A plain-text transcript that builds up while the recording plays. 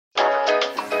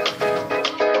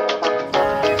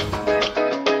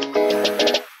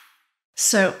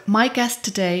So, my guest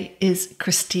today is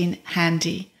Christine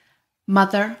Handy,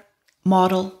 mother,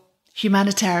 model,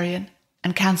 humanitarian,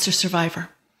 and cancer survivor.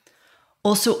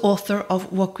 Also author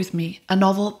of Walk With Me, a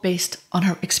novel based on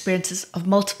her experiences of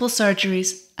multiple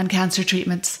surgeries and cancer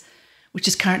treatments, which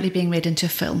is currently being made into a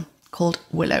film called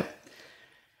Willow.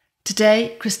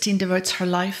 Today, Christine devotes her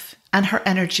life and her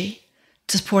energy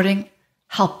to supporting,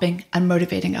 helping, and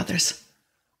motivating others.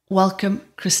 Welcome,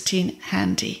 Christine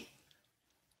Handy.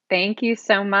 Thank you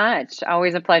so much.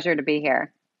 Always a pleasure to be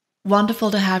here.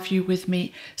 Wonderful to have you with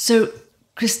me. So,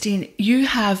 Christine, you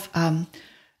have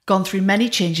gone through many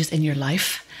changes in your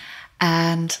life,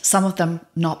 and some of them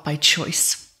not by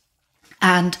choice.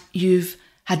 And you've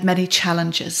had many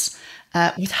challenges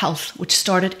with health, which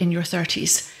started in your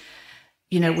 30s,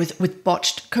 with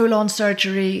botched colon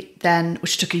surgery, then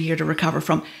which took a year to recover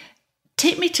from.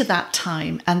 Take me to that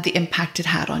time and the impact it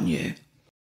had on you.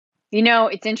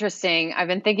 It's interesting. I've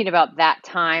been thinking about that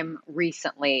time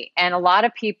recently, and a lot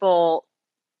of people,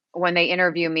 when they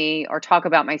interview me or talk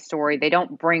about my story, they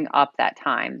don't bring up that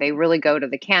time. They really go to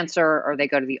the cancer or they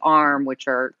go to the arm, which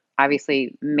are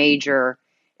obviously major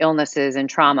illnesses and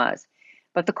traumas.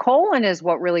 But the colon is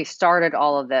what really started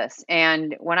all of this.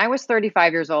 And when I was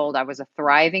 35 years old, I was a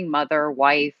thriving mother,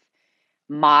 wife,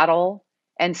 model,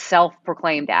 and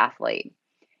self-proclaimed athlete.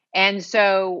 And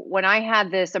so when I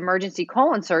had this emergency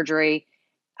colon surgery,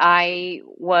 I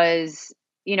was,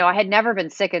 I had never been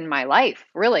sick in my life,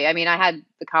 really. I mean, I had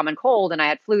the common cold and I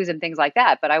had flus and things like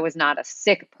that, but I was not a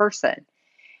sick person.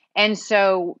 And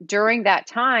so during that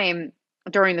time,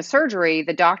 during the surgery,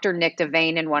 the doctor nicked a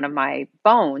vein in one of my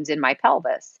bones in my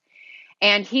pelvis.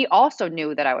 And he also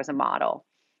knew that I was a model.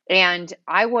 And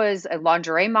I was a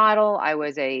lingerie model. I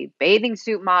was a bathing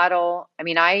suit model. I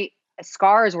mean,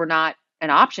 scars were not an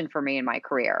option for me in my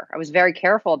career. I was very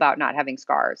careful about not having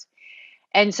scars.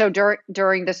 And so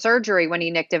during the surgery, when he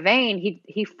nicked a vein,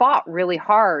 he fought really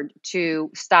hard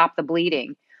to stop the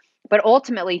bleeding. But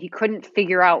ultimately, he couldn't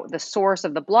figure out the source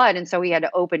of the blood, and so he had to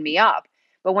open me up.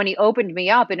 But when he opened me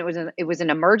up, and it was an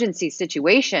emergency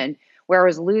situation where I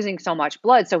was losing so much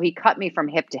blood, so he cut me from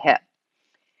hip to hip.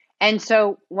 And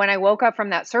so when I woke up from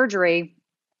that surgery,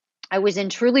 I was in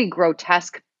truly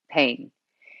grotesque pain.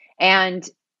 And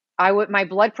my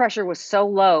blood pressure was so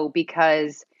low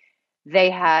because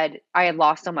I had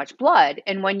lost so much blood.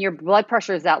 And when your blood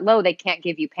pressure is that low, they can't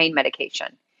give you pain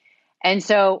medication. And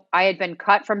so I had been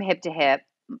cut from hip to hip.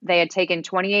 They had taken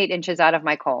 28 inches out of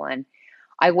my colon.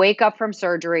 I wake up from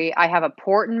surgery. I have a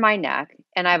port in my neck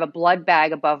and I have a blood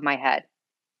bag above my head.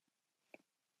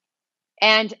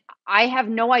 And I have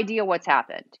no idea what's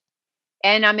happened.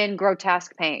 And I'm in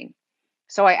grotesque pain.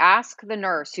 So I asked the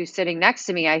nurse who's sitting next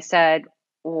to me, I said,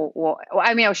 I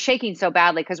was shaking so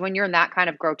badly because when you're in that kind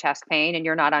of grotesque pain and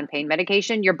you're not on pain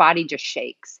medication, your body just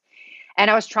shakes. And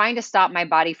I was trying to stop my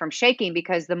body from shaking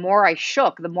because the more I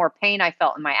shook, the more pain I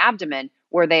felt in my abdomen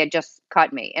where they had just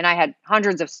cut me. And I had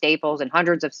hundreds of staples and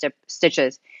hundreds of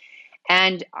stitches.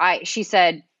 And she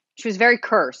was very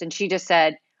cursed. And she just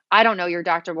said, I don't know, your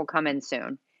doctor will come in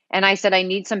soon. And I said, I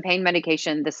need some pain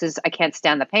medication. I can't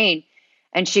stand the pain.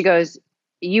 And she goes,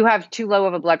 you have too low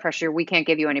of a blood pressure. We can't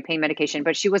give you any pain medication.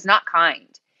 But she was not kind.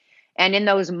 And in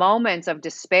those moments of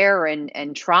despair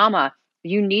and trauma,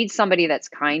 you need somebody that's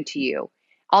kind to you.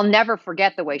 I'll never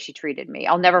forget the way she treated me.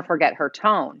 I'll never forget her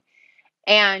tone.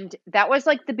 And that was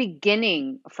like the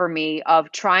beginning for me of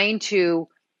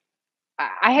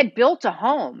I had built a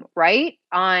home, right?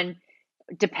 On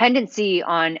dependency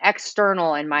on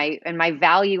external and my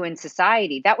value in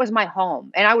society. That was my home.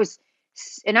 And I was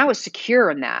secure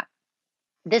in that.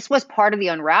 This was part of the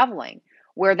unraveling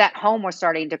where that home was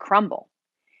starting to crumble.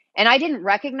 And I didn't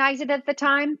recognize it at the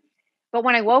time. But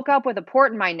when I woke up with a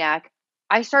port in my neck,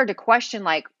 I started to question,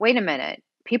 like, wait a minute,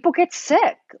 people get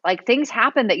sick. Like things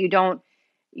happen that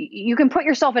you can put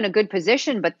yourself in a good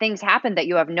position, but things happen that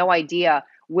you have no idea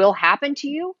will happen to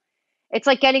you. It's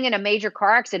like getting in a major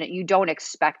car accident. You don't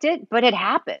expect it, but it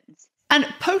happens. And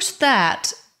post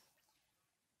that,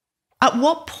 at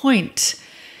what point,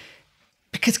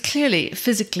 because clearly,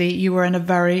 physically, you were in a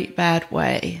very bad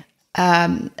way.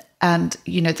 And,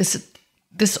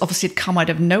 this obviously had come out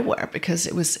of nowhere because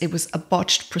it was a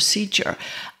botched procedure.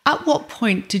 At what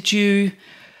point did you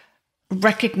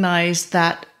recognize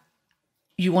that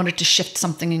you wanted to shift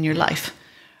something in your life,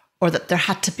 or that there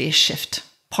had to be a shift,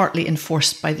 partly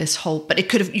enforced by this whole, but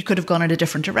you could have gone in a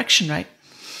different direction, right?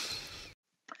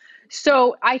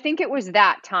 So I think it was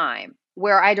that time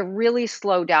where I had to really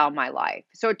slow down my life.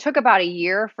 So it took about a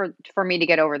year for me to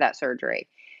get over that surgery.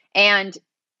 And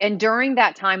during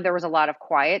that time, there was a lot of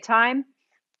quiet time.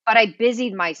 but I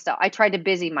busied myself. I tried to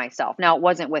busy myself. Now, it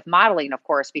wasn't with modeling, of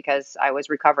course, because I was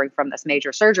recovering from this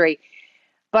major surgery,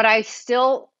 but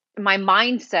my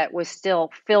mindset was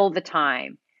still fill the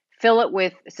time, fill it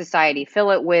with society,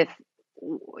 fill it with,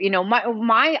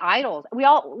 my idols. We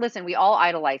all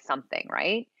idolize something,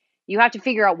 right? You have to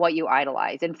figure out what you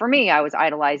idolize. And for me, I was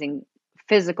idolizing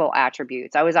physical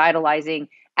attributes. I was idolizing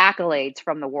accolades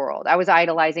from the world. I was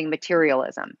idolizing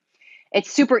materialism.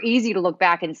 It's super easy to look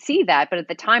back and see that, but at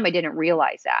the time I didn't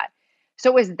realize that. So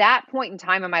it was that point in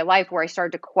time in my life where I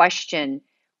started to question,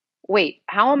 wait,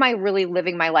 how am I really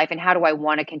living my life and how do I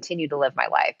want to continue to live my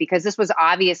life? Because this was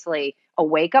obviously a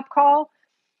wake-up call,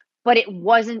 but it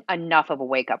wasn't enough of a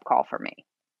wake-up call for me.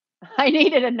 I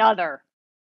needed another.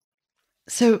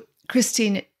 So,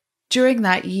 Christine, during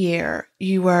that year,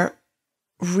 you were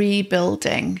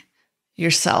rebuilding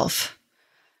yourself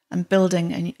and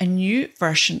building a new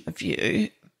version of you,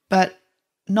 but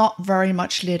not very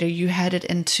much later, you headed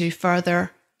into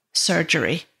further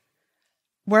surgery.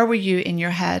 Where were you in your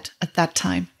head at that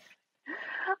time?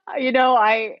 There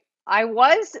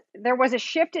was a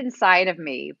shift inside of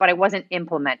me, but I wasn't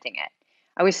implementing it.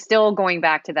 I was still going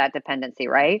back to that dependency,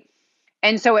 right?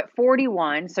 And so at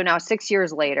 41, so now 6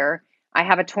 years later, I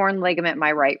have a torn ligament in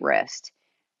my right wrist.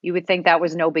 You would think that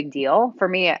was no big deal. For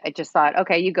me, I just thought,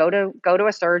 okay, you go to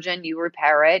a surgeon, you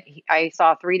repair it. I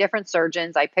saw 3 different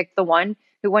surgeons. I picked the one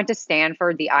who went to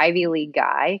Stanford, the Ivy League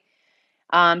guy.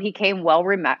 He came well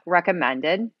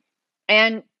recommended,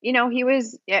 and he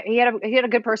had a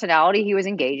good personality. He was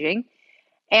engaging,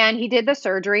 and he did the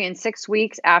surgery. And 6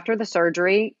 weeks after the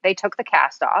surgery, they took the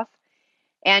cast off.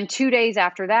 And 2 days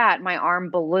after that, my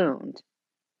arm ballooned.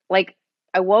 Like,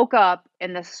 I woke up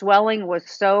and the swelling was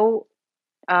so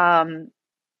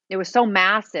it was so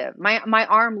massive. My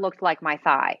arm looked like my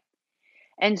thigh.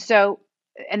 And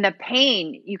the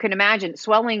pain, you can imagine,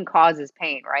 swelling causes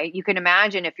pain, right? You can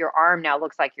imagine if your arm now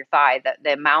looks like your thigh,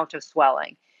 the amount of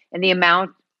swelling and the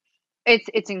amount,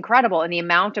 it's incredible, and the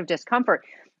amount of discomfort.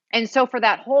 And so for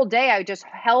that whole day, I just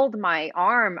held my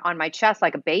arm on my chest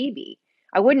like a baby.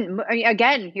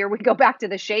 Again, here we go back to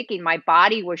the shaking. My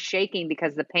body was shaking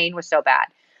because the pain was so bad.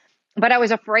 But I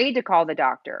was afraid to call the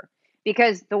doctor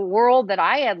because the world that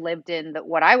I had lived in, that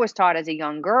what I was taught as a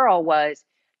young girl was,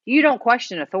 you don't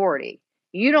question authority.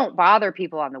 You don't bother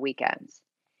people on the weekends.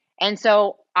 And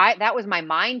so that was my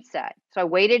mindset. So I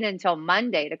waited until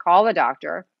Monday to call the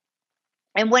doctor.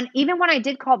 And even when I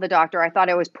did call the doctor, I thought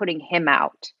I was putting him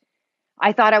out.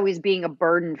 I thought I was being a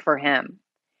burden for him,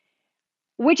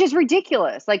 which is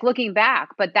ridiculous, like looking back.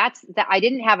 But I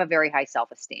didn't have a very high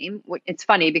self-esteem. It's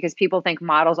funny because people think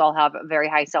models all have a very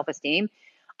high self-esteem.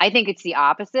 I think it's the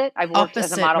opposite. I've worked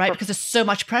as a model, right? Because there's so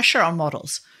much pressure on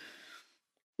models.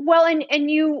 Well, and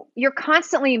you're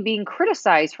constantly being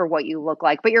criticized for what you look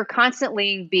like, but you're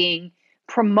constantly being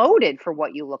promoted for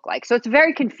what you look like. So it's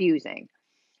very confusing.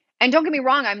 And don't get me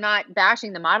wrong, I'm not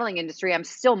bashing the modeling industry. I'm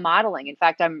still modeling. In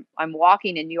fact, I'm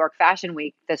walking in New York Fashion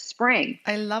Week this spring.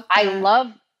 I love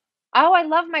that. I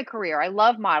love my career. I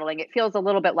love modeling. It feels a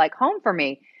little bit like home for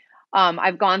me.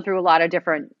 I've gone through a lot of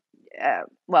different,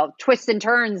 twists and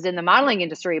turns in the modeling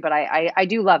industry, but I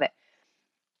do love it.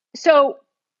 So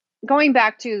going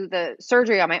back to the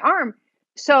surgery on my arm,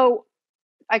 so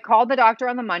I called the doctor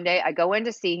on the Monday. I go in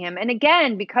to see him. And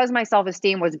again, because my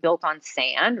self-esteem was built on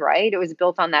sand, right? It was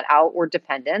built on that outward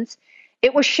dependence.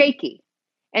 It was shaky.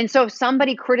 And so if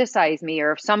somebody criticized me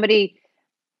or if somebody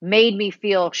made me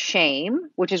feel shame,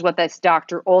 which is what this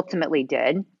doctor ultimately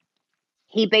did,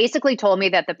 he basically told me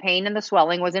that the pain and the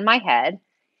swelling was in my head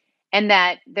and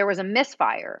that there was a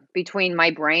misfire between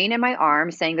my brain and my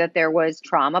arm, saying that there was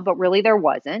trauma, but really there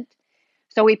wasn't.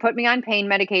 So he put me on pain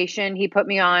medication. He put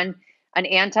me on an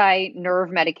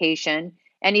anti-nerve medication,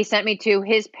 and he sent me to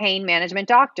his pain management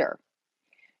doctor.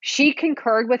 She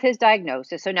concurred with his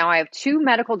diagnosis. So now I have 2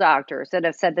 medical doctors that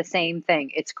have said the same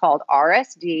thing. It's called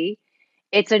RSD.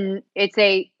 It's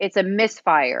a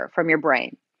misfire from your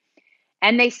brain.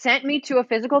 And they sent me to a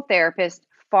physical therapist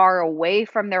far away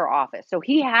from their office. So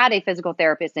he had a physical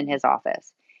therapist in his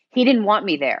office. He didn't want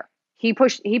me there. He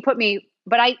put me,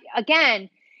 but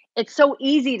it's so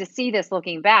easy to see this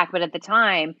looking back, but at the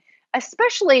time,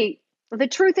 especially, the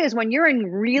truth is when you're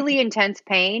in really intense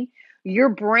pain, your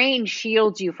brain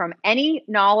shields you from any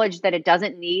knowledge that it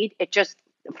doesn't need. It just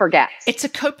forgets. It's a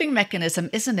coping mechanism,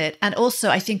 isn't it? And also,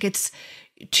 I think it's,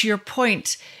 to your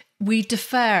point, we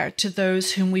defer to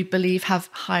those whom we believe have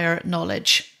higher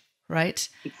knowledge, right?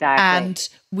 Exactly. And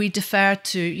we defer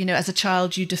to, as a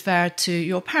child, you defer to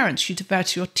your parents, you defer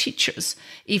to your teachers,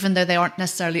 even though they aren't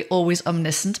necessarily always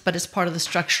omniscient, but it's part of the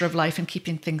structure of life and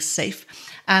keeping things safe.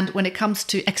 And when it comes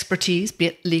to expertise, be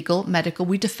it legal, medical,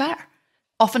 we defer,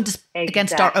 often just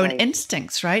against our own Exactly.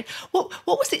 instincts, right? What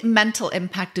was the mental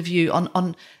impact of you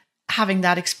on having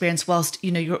that experience whilst,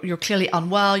 you're clearly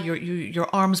unwell, your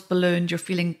arms ballooned, you're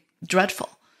feeling dreadful?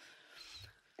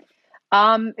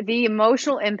 The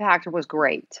emotional impact was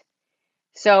great.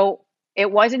 So it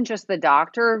wasn't just the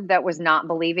doctor that was not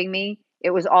believing me. It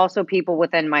was also people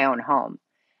within my own home.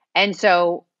 And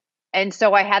so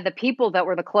I had the people that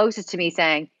were the closest to me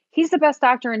saying, "He's the best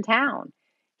doctor in town.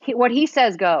 What he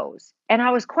says goes." And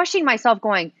I was questioning myself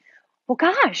going, "Well,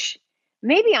 gosh,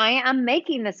 maybe I am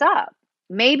making this up.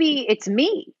 Maybe it's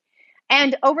me."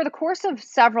 And over the course of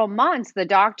several months, the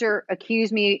doctor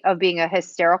accused me of being a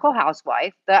hysterical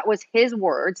housewife. That was his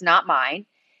words, not mine.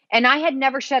 And I had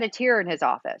never shed a tear in his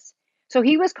office. So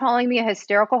he was calling me a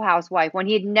hysterical housewife when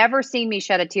he had never seen me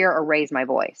shed a tear or raise my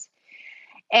voice.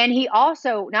 And he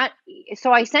also not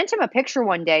so I sent him a picture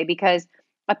one day because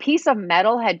a piece of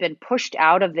metal had been pushed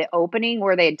out of the opening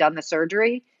where they had done the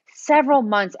surgery several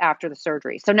months after the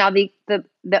surgery. So now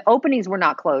the openings were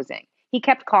not closing. He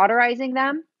kept cauterizing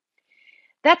them.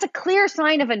 That's a clear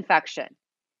sign of infection.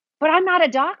 But I'm not a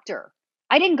doctor.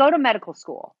 I didn't go to medical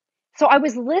school. So I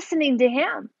was listening to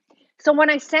him. So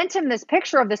when I sent him this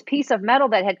picture of this piece of metal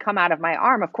that had come out of my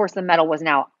arm, of course, the metal was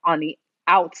now on the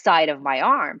outside of my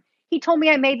arm. He told me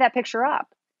I made that picture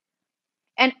up.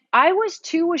 And I was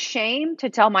too ashamed to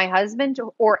tell my husband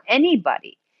or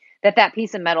anybody that that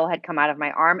piece of metal had come out of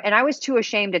my arm. And I was too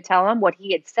ashamed to tell him what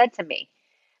he had said to me.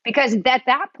 Because at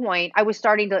that point, I was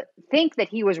starting to think that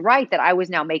he was right, that I was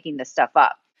now making this stuff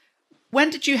up. When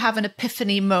did you have an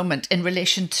epiphany moment in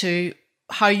relation to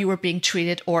how you were being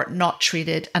treated or not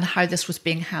treated and how this was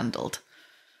being handled?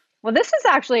 Well, this is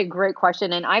actually a great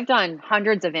question. And I've done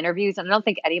hundreds of interviews, and I don't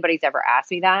think anybody's ever asked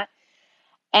me that.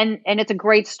 And it's a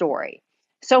great story.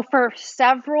 So for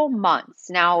several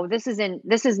months now, this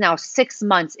is now 6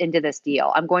 months into this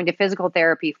deal. I'm going to physical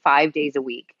therapy 5 days a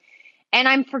week. And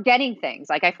I'm forgetting things.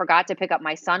 Like I forgot to pick up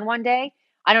my son one day.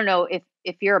 I don't know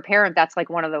if you're a parent, that's like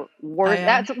one of the I worst. am.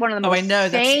 That's one of the Oh, I most know.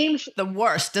 That's same. the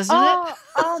worst, isn't it?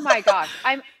 Oh my gosh.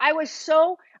 I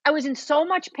was in so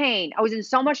much pain. I was in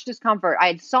so much discomfort. I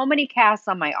had so many casts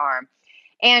on my arm.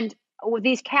 And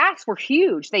these casts were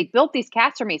huge. They built these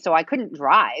casts for me so I couldn't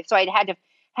drive. So I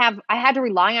had to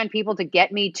rely on people to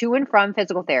get me to and from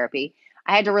physical therapy.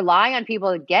 I had to rely on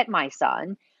people to get my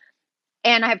son.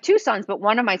 And I have two sons, but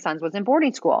one of my sons was in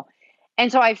boarding school.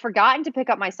 And so I'd forgotten to pick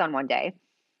up my son one day.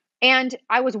 And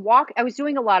I was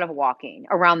doing a lot of walking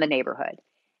around the neighborhood.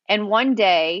 And one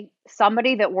day,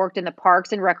 somebody that worked in the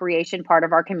parks and recreation part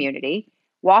of our community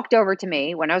walked over to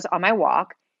me when I was on my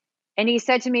walk, and he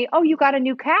said to me, "Oh, you got a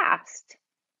new cast."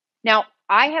 Now,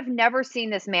 I have never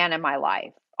seen this man in my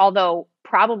life. Although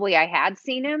probably I had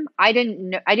seen him, I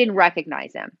didn't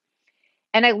recognize him.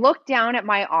 And I looked down at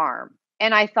my arm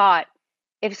and I thought,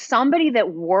 if somebody that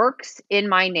works in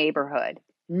my neighborhood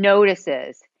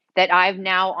notices that I've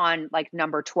now on like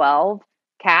number 12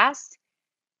 cast,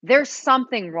 there's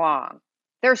something wrong.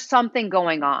 There's something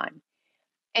going on.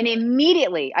 And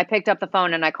immediately I picked up the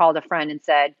phone and I called a friend and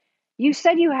said, "You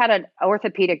said you had an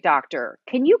orthopedic doctor.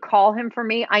 Can you call him for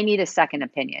me? I need a second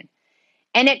opinion."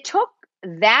 And it took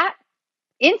that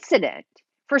incident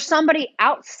for somebody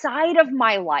outside of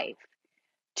my life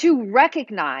to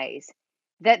recognize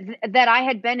that I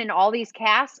had been in all these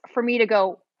casts for me to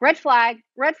go, red flag,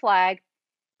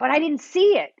 but I didn't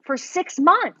see it for 6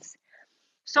 months.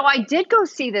 So I did go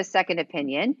see this second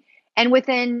opinion, and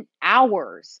within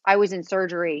hours I was in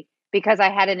surgery because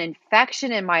I had an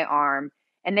infection in my arm,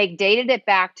 and they dated it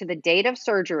back to the date of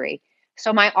surgery.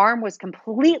 So my arm was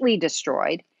completely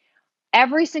destroyed.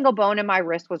 Every single bone in my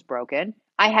wrist was broken.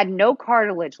 I had no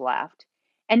cartilage left.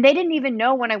 And they didn't even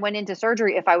know when I went into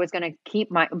surgery if I was going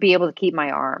to be able to keep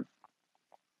my arm.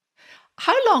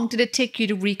 How long did it take you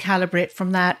to recalibrate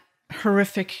from that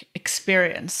horrific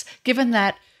experience, given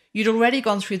that you'd already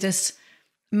gone through this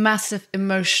massive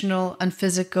emotional and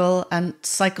physical and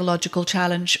psychological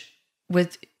challenge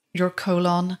with your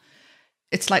colon?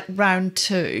 It's like round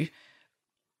two.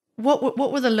 What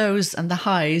were the lows and the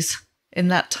highs in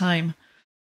that time?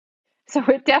 So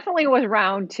it definitely was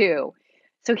round two.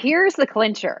 So here's the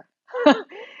clincher. This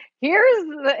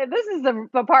is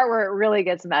the part where it really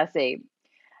gets messy.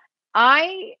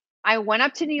 I I went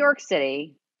up to New York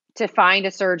City to find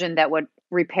a surgeon that would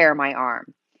repair my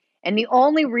arm. And the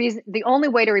only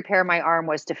way to repair my arm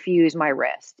was to fuse my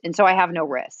wrist. And so I have no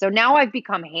wrist. So now I've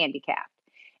become handicapped.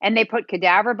 And they put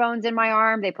cadaver bones in my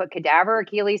arm. They put cadaver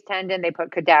Achilles tendon. They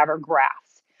put cadaver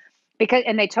grafts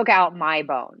and they took out my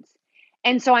bones.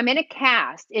 And so I'm in a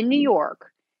cast in New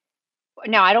York.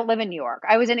 Now, I don't live in New York.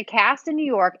 I was in a cast in New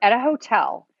York at a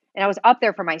hotel, and I was up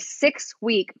there for my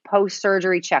 6-week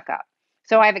post-surgery checkup.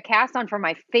 So I have a cast on from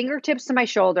my fingertips to my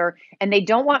shoulder, and they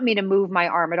don't want me to move my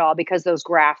arm at all because those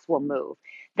grafts will move.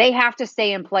 They have to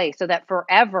stay in place so that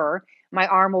forever my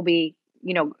arm will be,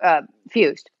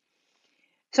 fused.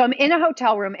 So I'm in a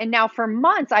hotel room, and now for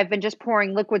months I've been just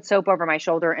pouring liquid soap over my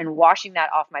shoulder and washing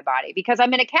that off my body because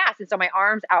I'm in a cast, and so my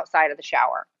arm's outside of the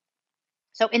shower.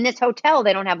 So in this hotel,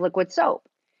 they don't have liquid soap.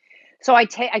 So I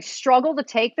struggle to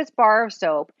take this bar of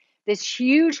soap. This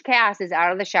huge cast is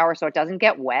out of the shower so it doesn't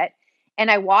get wet. And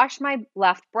I wash my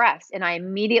left breast and I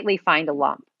immediately find a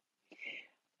lump.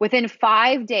 Within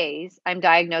 5 days, I'm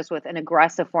diagnosed with an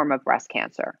aggressive form of breast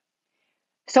cancer.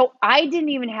 So I didn't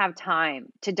even have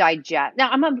time to digest. Now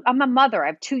I'm a mother. I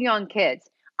have 2 young kids.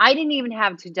 I didn't even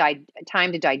have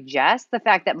time to digest the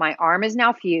fact that my arm is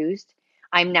now fused.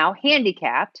 I'm now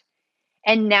handicapped.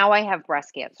 And now I have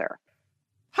breast cancer.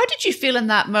 How did you feel in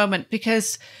that moment?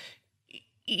 Because,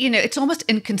 it's almost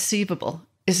inconceivable,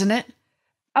 isn't it?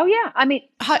 Oh, yeah.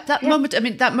 That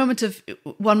moment of,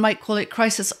 one might call it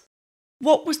crisis.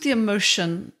 What was the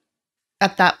emotion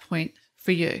at that point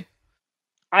for you?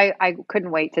 I couldn't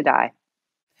wait to die.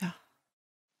 Yeah.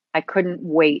 I couldn't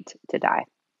wait to die.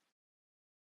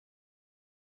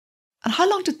 And how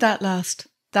long did that last?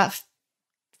 That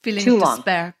feeling Too of long.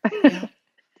 Despair? Yeah.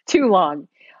 Too long.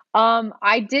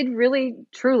 I did really,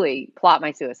 truly plot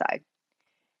my suicide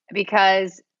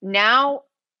because now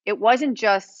it wasn't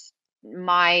just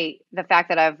the fact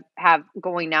that I have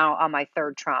going now on my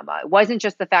 3rd trauma. It wasn't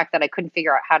just the fact that I couldn't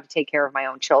figure out how to take care of my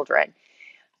own children.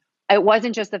 It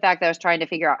wasn't just the fact that I was trying to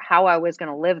figure out how I was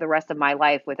going to live the rest of my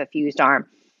life with a fused arm.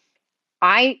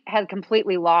 I had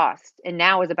completely lost and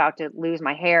now was about to lose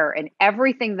my hair, and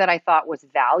everything that I thought was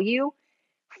value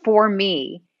for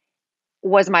me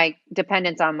was my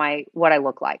dependence on what I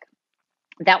look like.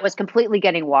 That was completely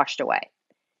getting washed away.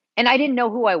 And I didn't know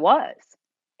who I was.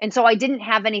 And so I didn't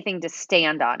have anything to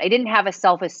stand on. I didn't have a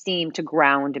self-esteem to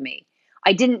ground me.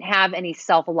 I didn't have any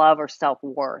self-love or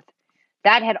self-worth.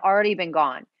 That had already been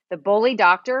gone. The bully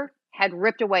doctor had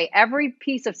ripped away every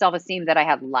piece of self-esteem that I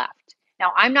had left.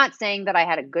 Now, I'm not saying that I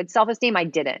had a good self-esteem. I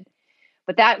didn't.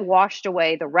 But that washed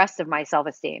away the rest of my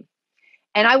self-esteem.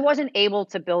 And I wasn't able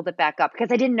to build it back up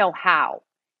because I didn't know how.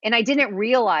 And I didn't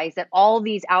realize that all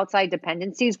these outside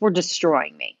dependencies were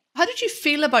destroying me. How did you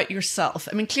feel about yourself?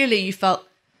 I mean, clearly you felt,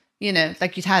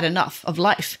 like you'd had enough of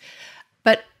life.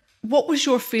 But what was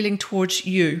your feeling towards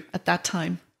you at that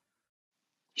time?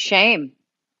 Shame.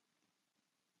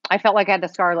 I felt like I had the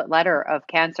scarlet letter of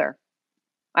cancer.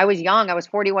 I was young. I was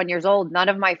 41 years old. None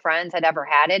of my friends had ever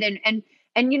had it. And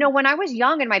when I was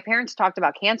young and my parents talked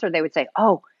about cancer, they would say,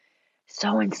 "Oh,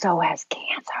 so-and-so has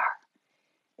cancer."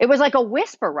 It was like a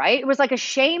whisper, right? It was like a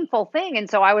shameful thing. And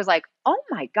so I was like, oh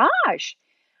my gosh,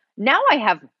 now I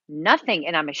have nothing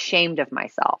and I'm ashamed of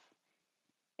myself.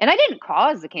 And I didn't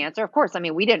cause the cancer. Of course,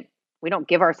 we don't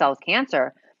give ourselves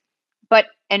cancer.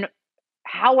 And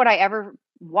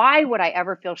why would I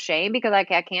ever feel shame because I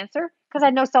had cancer? Because I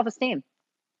had no self-esteem.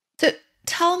 So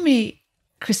tell me,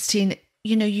 Christine,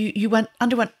 you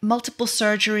underwent multiple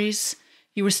surgeries.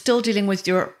 You were still dealing with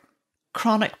your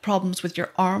chronic problems with your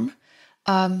arm.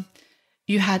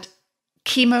 You had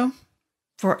chemo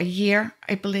for a year,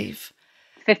 I believe.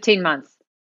 15 months.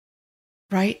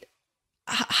 Right.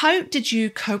 How did you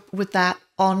cope with that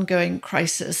ongoing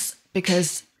crisis?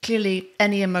 Because clearly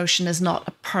any emotion is not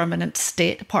a permanent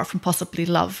state, apart from possibly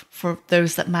love for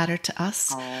those that matter to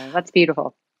us. Oh, that's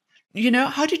beautiful.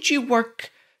 How did you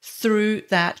work through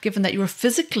that, given that you were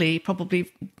physically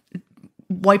probably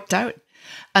wiped out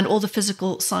and all the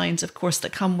physical signs, of course,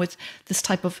 that come with this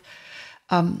type of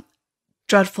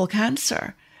dreadful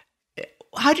cancer?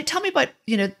 Tell me about,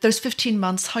 those 15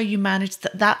 months, how you managed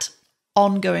that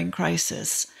ongoing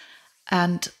crisis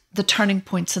and the turning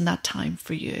points in that time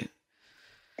for you?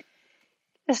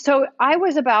 So I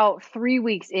was about 3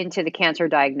 weeks into the cancer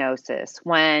diagnosis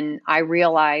when I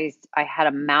realized I had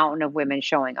a mountain of women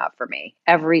showing up for me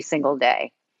every single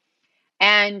day.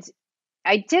 And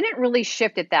I didn't really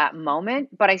shift at that moment,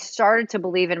 but I started to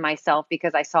believe in myself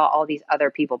because I saw all these other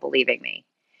people believing me.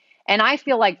 And I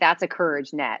feel like that's a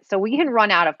courage net. So we can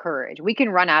run out of courage. We can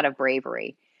run out of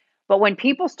bravery. But when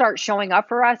people start showing up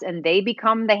for us and they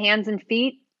become the hands and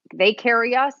feet, they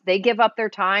carry us, they give up their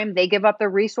time, they give up their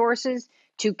resources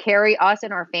to carry us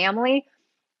and our family,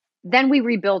 then we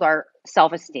rebuild our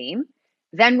self-esteem.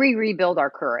 Then we rebuild our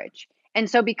courage. And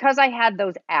so because I had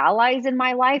those allies in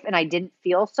my life and I didn't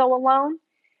feel so alone,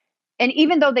 and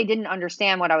even though they didn't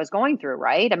understand what I was going through,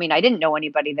 right? I mean, I didn't know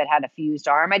anybody that had a fused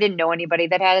arm. I didn't know anybody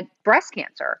that had breast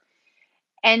cancer.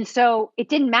 And so it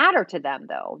didn't matter to them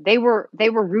though. They were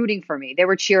rooting for me. They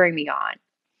were cheering me on.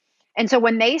 And so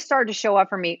when they started to show up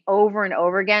for me over and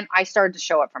over again, I started to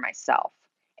show up for myself.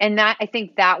 And that, I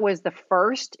think that was the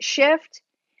first shift.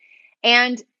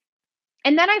 And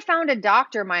and then I found a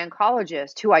doctor, my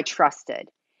oncologist, who I trusted.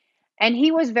 And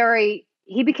he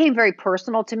became very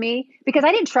personal to me because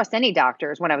I didn't trust any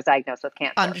doctors when I was diagnosed with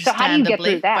cancer. So how do you get through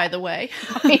Understandably, by that? the way.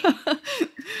 I mean,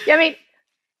 I mean,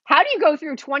 how do you go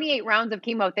through 28 rounds of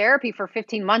chemotherapy for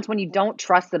 15 months when you don't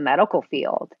trust the medical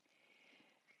field?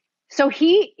 So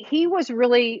he was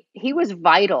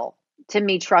vital to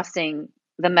me trusting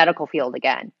the medical field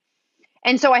again.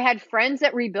 And so I had friends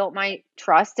that rebuilt my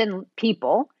trust in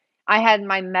people. I had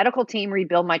my medical team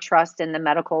rebuild my trust in the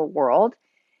medical world.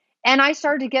 And I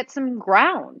started to get some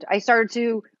ground. I started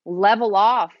to level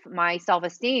off my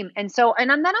self-esteem. And then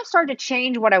I started to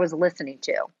change what I was listening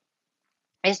to.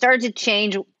 I started to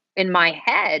change in my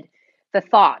head the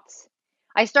thoughts.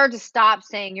 I started to stop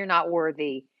saying you're not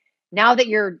worthy. Now that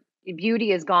your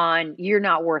beauty is gone, you're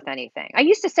not worth anything. I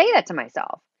used to say that to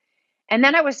myself. And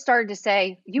then I was started to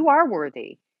say, you are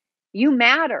worthy. You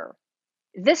matter.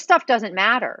 This stuff doesn't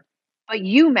matter, but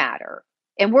you matter.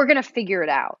 And we're going to figure it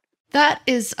out. That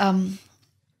is, a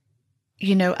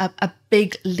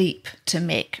big leap to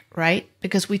make, right?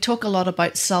 Because we talk a lot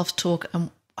about self-talk and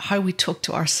how we talk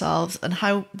to ourselves and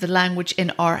how the language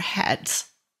in our heads.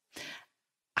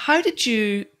 How did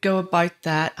you go about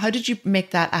that? How did you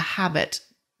make that a habit,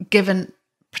 given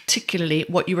particularly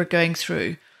what you were going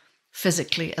through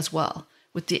physically as well,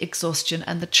 with the exhaustion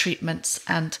and the treatments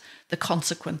and the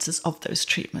consequences of those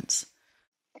treatments?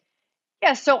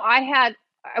 Yeah, so I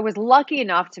was lucky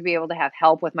enough to be able to have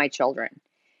help with my children.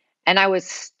 And I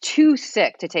was too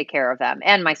sick to take care of them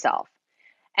and myself.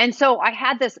 And so I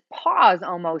had this pause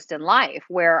almost in life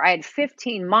where I had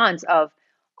 15 months of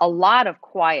a lot of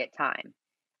quiet time.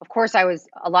 Of course,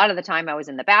 a lot of the time I was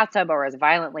in the bathtub or I was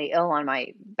violently ill on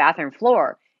my bathroom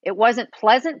floor. It wasn't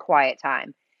pleasant quiet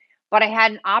time, but I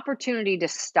had an opportunity to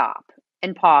stop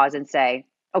and pause and say,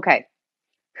 okay,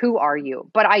 who are you?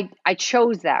 But I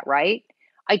chose that, right?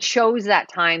 I chose that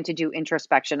time to do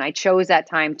introspection. I chose that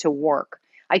time to work.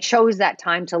 I chose that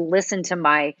time to listen to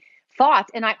my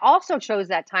thoughts. And I also chose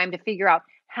that time to figure out,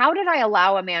 how did I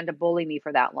allow a man to bully me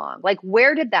for that long? Like,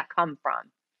 where did that come from?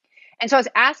 And so I was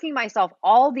asking myself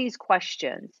all these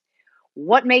questions.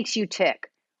 What makes you tick?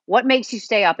 What makes you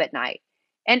stay up at night?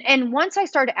 And once I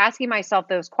started asking myself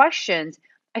those questions,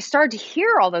 I started to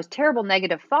hear all those terrible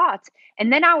negative thoughts.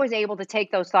 And then I was able to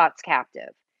take those thoughts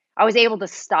captive. I was able to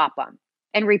stop them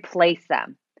and replace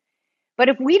them. But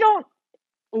if we don't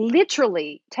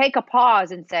literally take a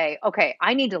pause and say, okay,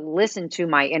 I need to listen to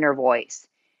my inner voice,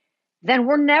 then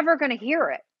we're never going to hear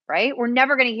it, right? We're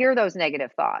never going to hear those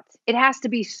negative thoughts. It has to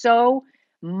be so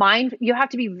you have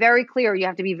to be very clear. You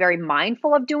have to be very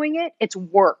mindful of doing it. It's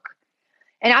work.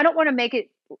 And I don't want to make it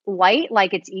light,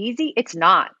 like it's easy. It's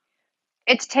not.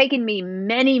 It's taken me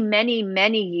many, many,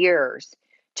 many years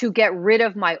to get rid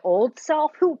of my old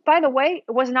self, who, by the way,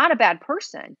 was not a bad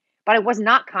person, but I was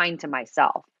not kind to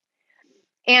myself.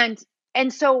 And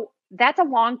and so that's a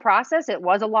long process. It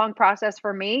was a long process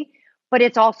for me, but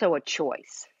it's also a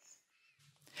choice.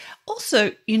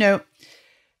 Also,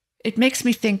 it makes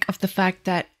me think of the fact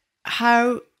that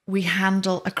how we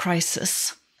handle a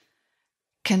crisis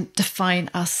can define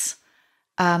us,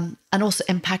 and also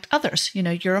impact others.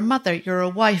 You're a mother, you're a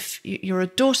wife, you're a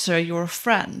daughter, you're a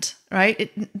friend,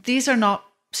 right? These are not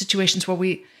situations where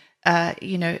we,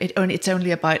 it's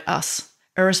only about us,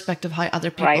 irrespective of how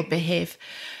other people Right. behave.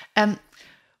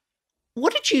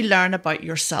 What did you learn about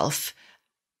yourself,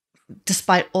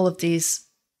 despite all of these,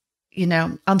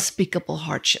 unspeakable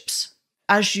hardships,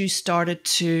 as you started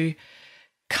to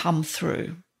come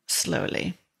through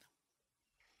slowly?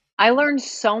 I learned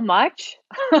so much,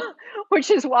 which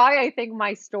is why I think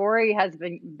my story has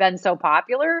been so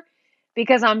popular,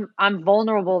 because I'm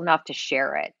vulnerable enough to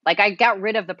share it. Like, I got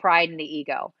rid of the pride and the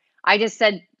ego. I just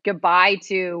said goodbye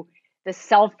to the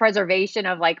self-preservation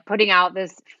of like putting out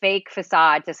this fake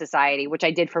facade to society, which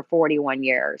I did for 41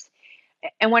 years.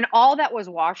 And when all that was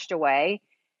washed away,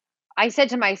 I said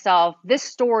to myself, this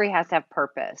story has to have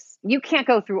purpose. You can't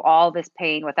go through all this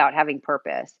pain without having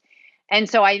purpose. And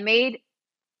so I made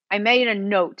a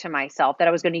note to myself that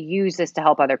I was going to use this to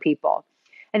help other people.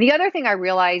 And the other thing I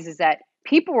realized is that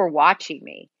people were watching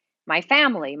me, my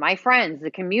family, my friends,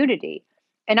 the community,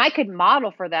 and I could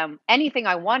model for them anything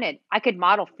I wanted. I could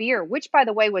model fear, which, by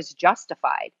the way, was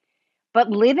justified. But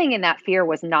living in that fear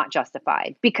was not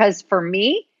justified, because for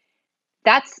me,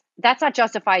 that's not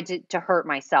justified to hurt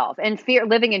myself. And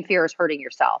living in fear is hurting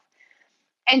yourself.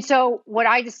 And so what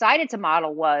I decided to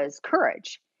model was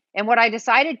courage. And what I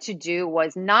decided to do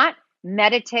was not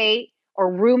meditate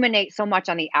or ruminate so much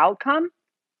on the outcome,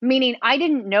 meaning I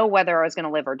didn't know whether I was going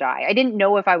to live or die. I didn't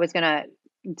know if I was going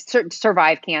to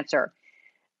survive cancer.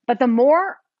 But the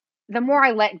more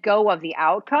I let go of the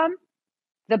outcome,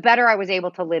 the better I was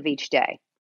able to live each day.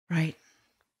 Right.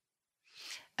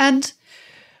 And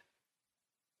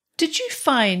did you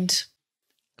find,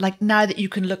 like, now that you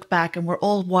can look back, and we're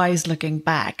all wise looking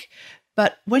back,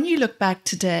 but when you look back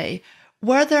today,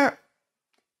 were there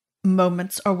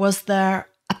moments, or was there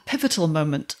a pivotal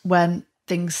moment when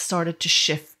things started to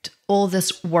shift? All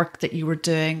this work that you were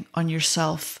doing on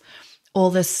yourself,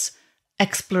 all this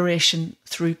exploration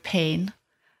through pain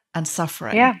and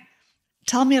suffering. Yeah.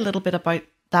 Tell me a little bit about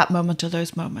that moment or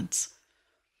those moments.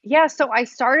 Yeah. So I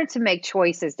started to make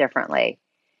choices differently.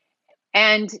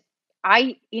 And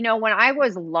when I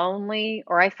was lonely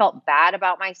or I felt bad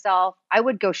about myself, I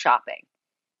would go shopping,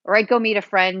 or I'd go meet a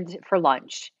friend for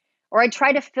lunch, or I'd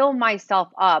try to fill myself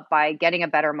up by getting a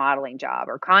better modeling job,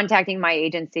 or contacting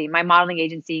my modeling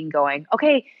agency, and going,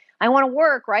 okay, I want to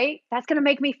work, right? That's going to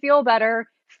make me feel better.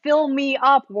 Fill me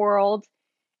up, world,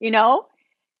 you know?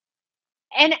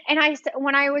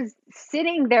 When I was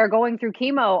sitting there going through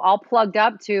chemo, all plugged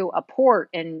up to a port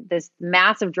and this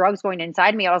massive drugs going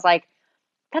inside me, I was like,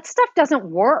 that stuff doesn't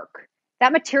work.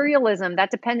 That materialism,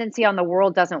 that dependency on the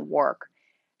world doesn't work.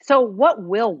 So what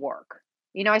will work?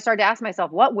 I started to ask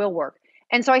myself, what will work?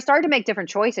 And so I started to make different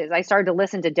choices. I started to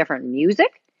listen to different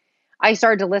music. I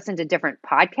started to listen to different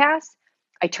podcasts.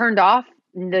 I turned off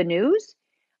the news.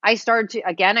 I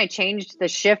changed the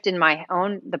shift in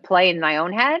the play in my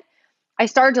own head. I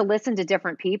started to listen to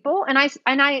different people, and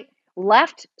I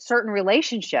left certain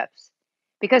relationships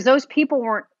because those people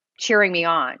weren't cheering me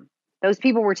on. Those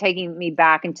people were taking me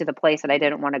back into the place that I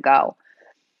didn't want to go.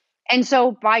 And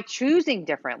so by choosing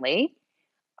differently,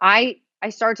 I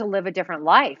started to live a different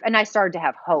life, and I started to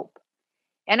have hope.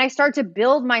 And I started to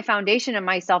build my foundation and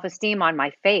my self-esteem on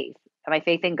my faith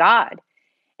in God,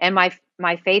 and my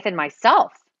faith in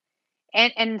myself.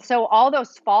 And so all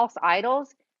those false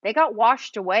idols, they got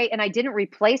washed away, and I didn't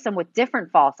replace them with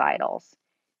different false idols.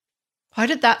 How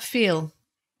did that feel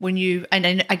when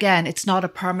and again, it's not a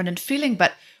permanent feeling,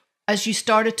 but as you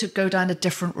started to go down a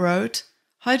different road,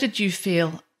 how did you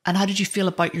feel, and how did you feel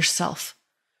about yourself?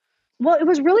 Well, it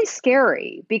was really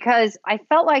scary because I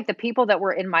felt like the people that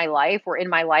were in my life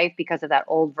because of that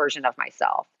old version of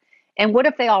myself. And what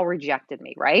if they all rejected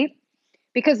me, right?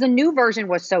 Because the new version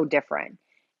was so different,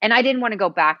 and I didn't want to go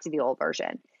back to the old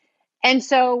version. And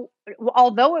so,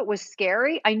 although it was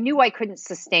scary, I knew I couldn't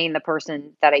sustain the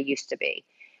person that I used to be.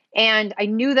 And I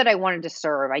knew that I wanted to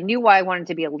serve. I knew I wanted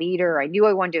to be a leader. I knew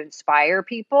I wanted to inspire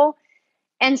people.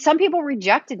 And some people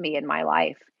rejected me in my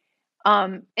life.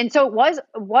 And so it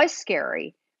was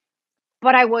scary,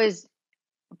 but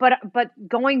but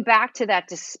going back to that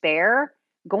despair,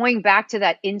 going back to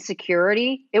that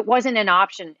insecurity, it wasn't an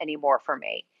option anymore for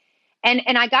me.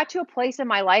 And I got to a place in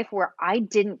my life where I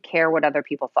didn't care what other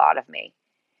people thought of me.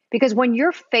 Because when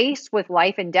you're faced with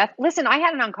life and death, listen, I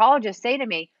had an oncologist say to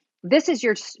me, this is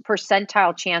your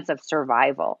percentile chance of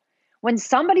survival. When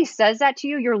somebody says that to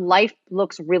you, your life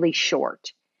looks really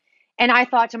short. And I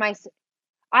thought to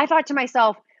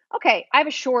myself, okay,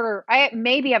 I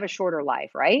maybe have a shorter life,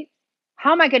 right?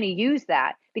 How am I going to use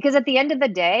that? Because at the end of the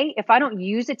day, if I don't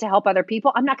use it to help other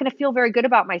people, I'm not going to feel very good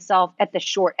about myself at the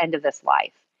short end of this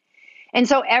life. And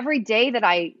so every day that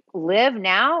I live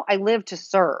now, I live to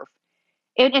serve.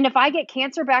 And if I get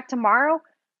cancer back tomorrow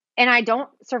and I don't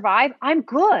survive, I'm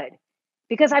good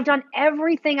because I've done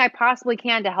everything I possibly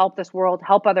can to help this world,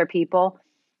 help other people.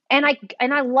 And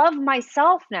I love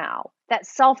myself now. That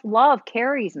self-love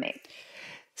carries me.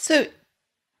 So,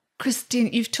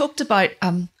 Christine, you've talked about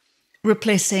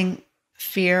replacing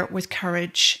fear with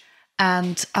courage,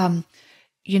 and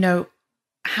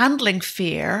handling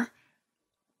fear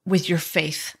with your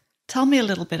faith. Tell me a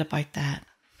little bit about that.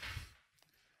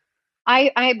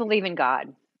 I believe in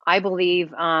God. I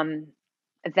believe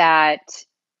that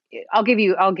I'll give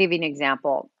you an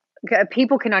example.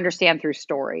 People can understand through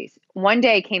stories. One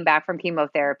day I came back from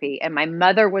chemotherapy, and my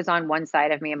mother was on one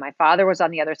side of me and my father was on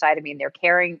the other side of me, and they're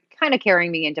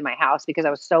carrying me into my house because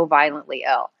I was so violently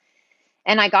ill.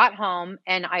 And I got home,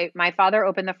 and my father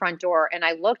opened the front door, and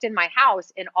I looked in my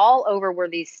house, and all over were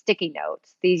these sticky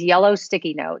notes, these yellow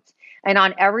sticky notes. And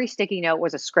on every sticky note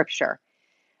was a scripture.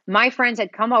 My friends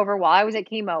had come over while I was at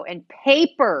chemo and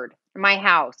papered my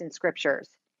house in scriptures.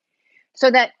 So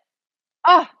that,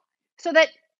 oh, So that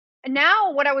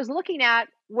now what I was looking at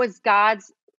was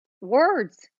God's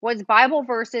words, was Bible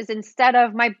verses instead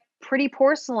of my pretty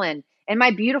porcelain and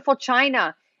my beautiful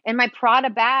china and my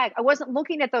Prada bag. I wasn't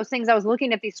looking at those things. I was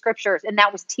looking at these scriptures, and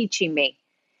that was teaching me.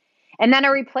 And then I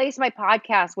replaced my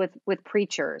podcast with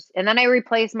preachers. And then I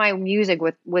replaced my music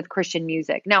with Christian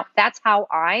music. Now, that's how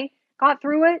I got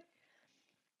through it.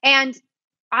 And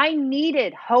I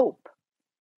needed hope.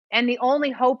 And the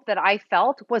only hope that I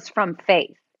felt was from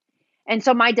faith. And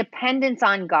so my dependence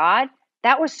on God,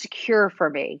 that was secure for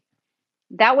me.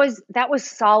 That was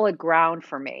solid ground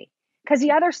for me. Because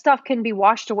the other stuff can be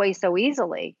washed away so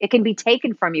easily. It can be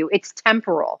taken from you. It's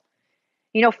temporal.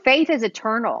 Faith is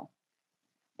eternal.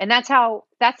 And that's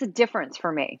the difference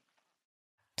for me.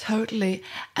 Totally.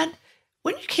 And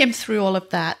when you came through all of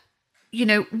that,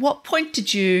 what point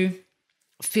did you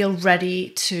feel ready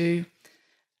to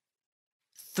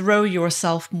throw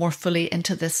yourself more fully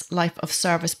into this life of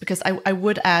service? Because I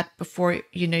would add before,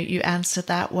 you answered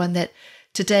that one, that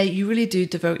today you really do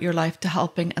devote your life to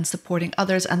helping and supporting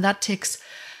others. And that takes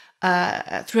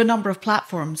through a number of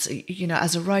platforms,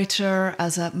 as a writer,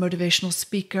 as a motivational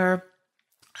speaker,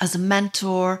 as a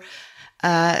mentor,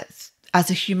 as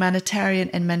a humanitarian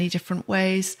in many different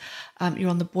ways. You're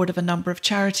on the board of a number of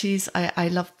charities. I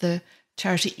love the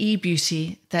charity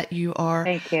eBeauty that you are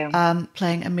Thank you.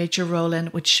 Playing a major role in,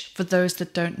 which for those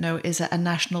that don't know is a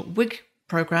national wig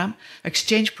program,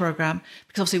 exchange program,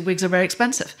 because obviously wigs are very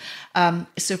expensive.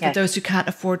 So for those who can't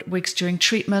afford wigs during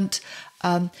treatment,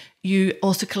 you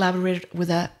also collaborated with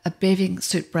a bathing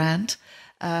suit brand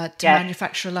to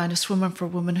manufacture a line of swimwear for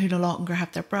women who no longer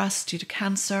have their breasts due to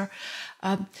cancer.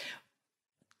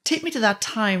 Take me to that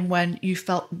time when you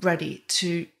felt ready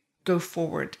to go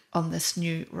forward on this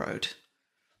new road.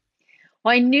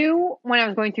 Well, I knew when I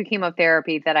was going through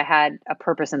chemotherapy that I had a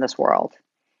purpose in this world.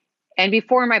 And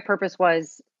before, my purpose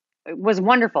was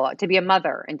wonderful, to be a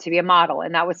mother and to be a model,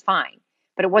 and that was fine.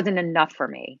 But it wasn't enough for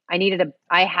me.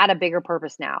 I had a bigger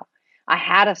purpose now. I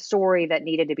had a story that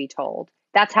needed to be told.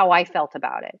 That's how I felt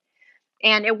about it.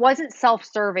 And it wasn't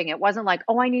self-serving. It wasn't like,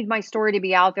 oh, I need my story to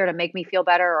be out there to make me feel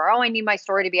better, or oh, I need my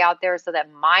story to be out there so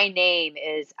that my name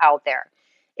is out there.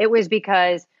 It was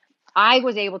because I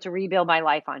was able to rebuild my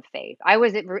life on faith. I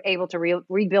was able to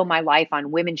rebuild my life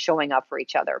on women showing up for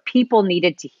each other. People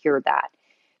needed to hear that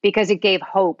because it gave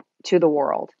hope to the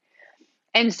world.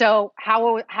 And so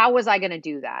how was I going to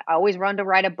do that? I always run to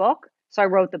write a book. So I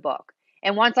wrote the book.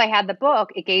 And once I had the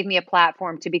book, it gave me a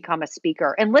platform to become a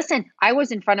speaker. And listen, I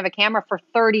was in front of a camera for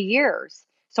 30 years.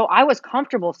 So I was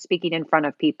comfortable speaking in front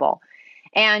of people.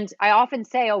 And I often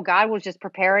say, oh, God was just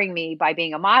preparing me by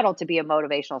being a model to be a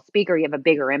motivational speaker. You have a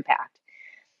bigger impact.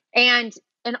 And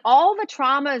all the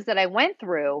traumas that I went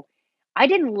through, I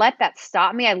didn't let that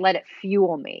stop me. I let it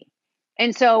fuel me.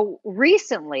 And so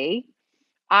recently,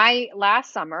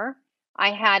 last summer,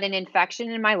 I had an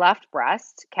infection in my left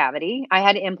breast cavity. I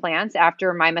had implants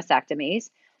after my mastectomies,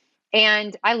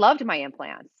 and I loved my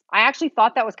implants. I actually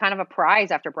thought that was kind of a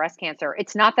prize after breast cancer.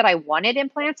 It's not that I wanted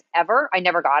implants ever. I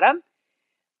never got them,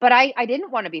 but I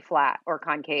didn't want to be flat or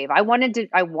concave. I wanted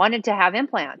to have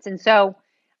implants. And so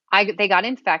they got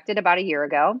infected about a year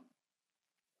ago.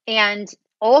 And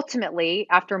ultimately,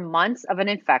 after months of an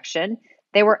infection,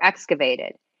 they were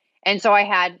excavated. And so I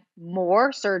had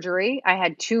more surgery. I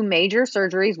had 2 major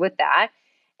surgeries with that.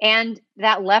 And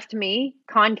that left me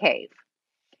concave.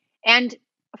 And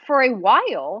for a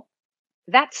while,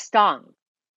 that stung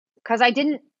because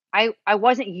I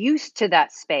wasn't used to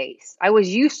that space. I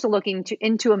was used to looking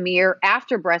into a mirror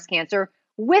after breast cancer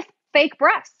with fake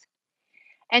breasts.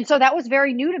 And so that was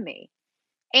very new to me.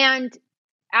 And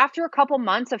after a couple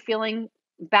months of feeling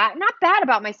bad, not bad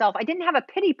about myself, I didn't have a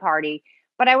pity party,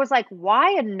 but I was like,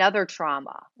 why another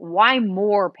trauma? Why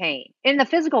more pain? And the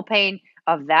physical pain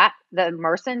of that, the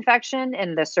MRSA infection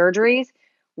and the surgeries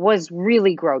was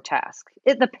really grotesque.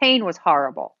 The pain was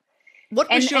horrible. What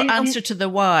was your answer to the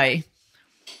why?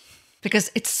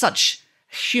 Because it's such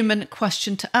a human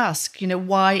question to ask.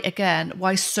 Why again?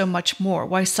 Why so much more?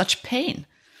 Why such pain?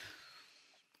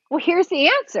 Well, here's the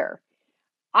answer.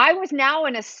 I was now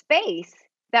in a space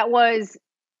that was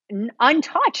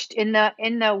untouched in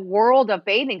the world of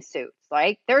bathing suits.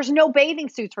 Like there's no bathing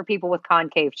suits for people with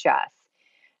concave chests.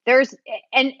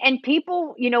 And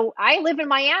people, I live in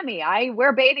Miami. I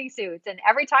wear bathing suits, and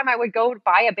every time I would go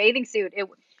buy a bathing suit,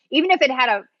 even if it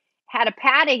had a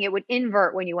padding, it would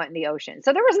invert when you went in the ocean.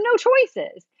 So there was no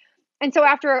choices. And so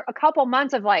after a couple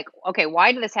months of like, okay,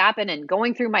 why did this happen? And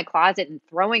going through my closet and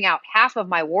throwing out half of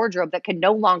my wardrobe that could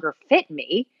no longer fit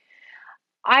me,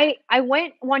 I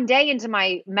went one day into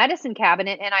my medicine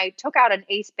cabinet and I took out an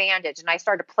ace bandage and I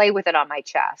started to play with it on my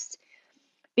chest.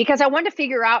 because I wanted to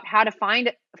figure out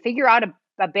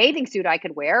a bathing suit I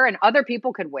could wear and other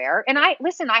people could wear. And I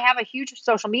have a huge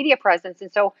social media presence.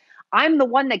 And so I'm the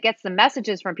one that gets the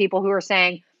messages from people who are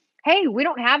saying, hey, we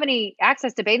don't have any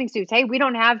access to bathing suits. Hey,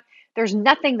 there's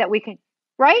nothing that we can,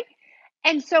 right?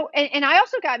 And so, and I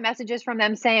also got messages from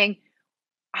them saying,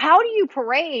 how do you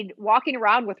parade walking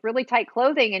around with really tight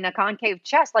clothing and a concave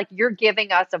chest? Like, you're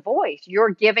giving us a voice.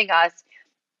 You're giving us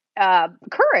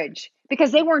courage,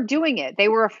 because they weren't doing it. They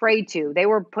were afraid to. They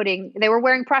were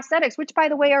wearing prosthetics, which, by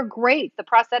the way, are great. The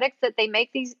prosthetics that they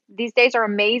make these days are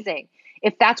amazing.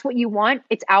 If that's what you want,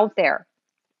 it's out there.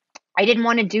 I didn't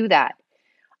want to do that.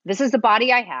 This is the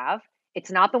body I have.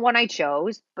 It's not the one I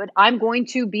chose, but I'm going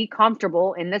to be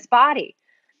comfortable in this body.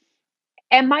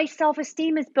 And my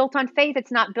self-esteem is built on faith.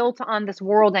 It's not built on this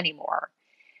world anymore.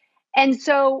 And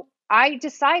so I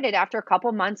decided, after a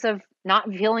couple months of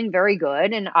not feeling very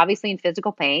good and obviously in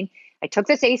physical pain, I took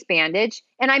this ace bandage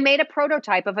and I made a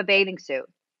prototype of a bathing suit.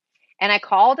 And I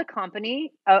called a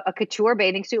company, a couture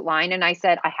bathing suit line, and I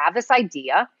said, I have this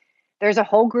idea. There's a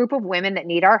whole group of women that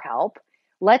need our help.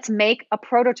 Let's make a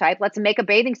prototype. Let's make a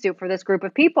bathing suit for this group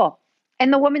of people.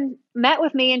 And the woman met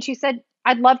with me and she said,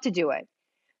 I'd love to do it.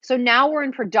 So now we're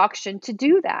in production to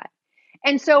do that.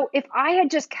 And so if I had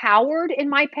just cowered in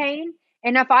my pain,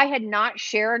 and if I had not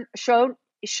shown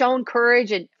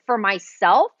courage for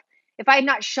myself, if I had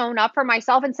not shown up for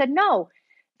myself and said, no,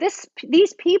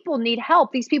 these people need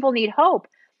help, these people need hope,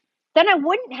 then I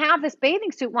wouldn't have this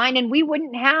bathing suit line and we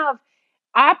wouldn't have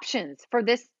options for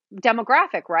this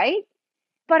demographic, right?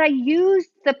 But I used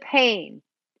the pain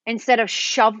instead of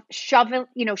shoving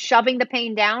the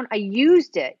pain down. I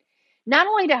used it not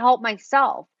only to help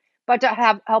myself, but to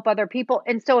help other people.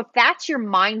 And so if that's your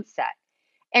mindset,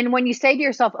 and when you say to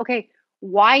yourself, okay,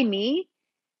 why me?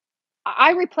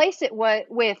 I replace it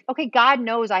with, okay, God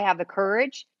knows I have the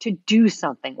courage to do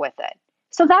something with it.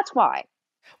 So that's why.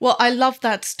 Well, I love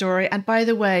that story. And by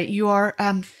the way, you are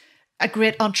a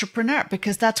great entrepreneur,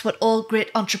 because that's what all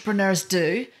great entrepreneurs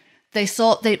do. They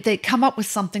come up with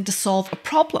something to solve a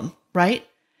problem, right?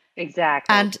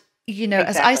 Exactly. And,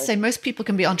 as I say, most people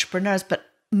can be entrepreneurs, but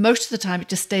most of the time it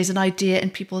just stays an idea in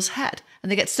people's head.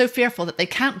 And they get so fearful that they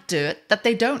can't do it that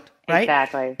they don't, right?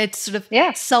 Exactly. It's sort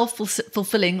of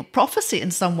self-fulfilling prophecy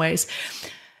in some ways.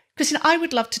 Because, I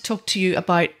would love to talk to you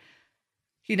about,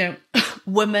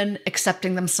 women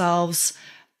accepting themselves,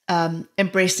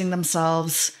 embracing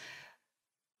themselves,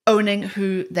 owning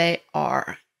who they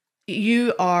are.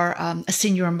 You are a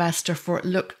senior ambassador for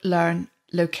Look, Learn,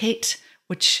 Locate,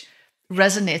 which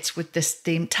resonates with this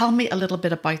theme. Tell me a little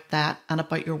bit about that and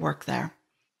about your work there.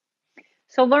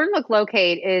 So Learn, Look,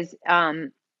 Locate is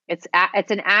it's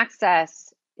an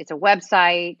access. It's a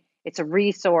website. It's a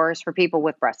resource for people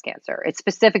with breast cancer. It's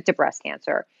specific to breast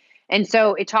cancer. And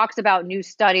so it talks about new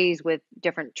studies with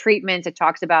different treatments. It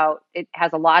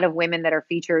has a lot of women that are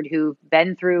featured who've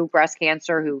been through breast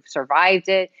cancer, who've survived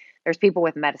it. There's people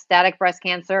with metastatic breast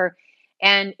cancer,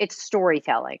 and it's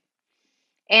storytelling.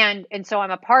 And so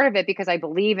I'm a part of it because I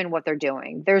believe in what they're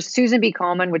doing. There's Susan B.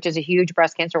 Komen, which is a huge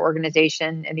breast cancer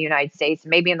organization in the United States,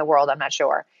 maybe in the world, I'm not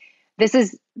sure. I guess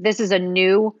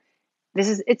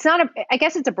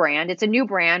it's a brand. It's a new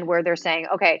brand where they're saying,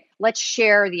 okay, let's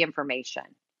share the information.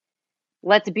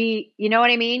 Let's be, you know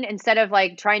what I mean? Instead of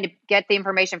like trying to get the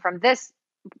information from this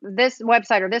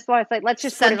website or this website, let's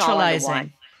just put it all into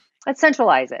one. Let's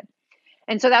centralize it.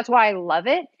 And so that's why I love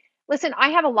it. Listen, I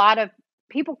have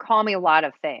people call me a lot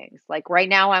of things. Like right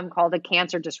now I'm called a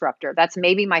cancer disruptor. That's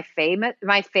maybe my favorite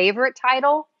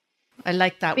title. I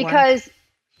like that because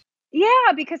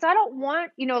I don't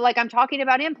want, like I'm talking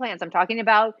about implants. I'm talking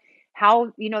about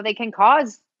how, they can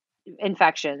cause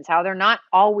infections, how they're not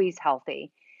always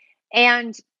healthy.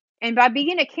 And by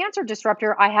being a cancer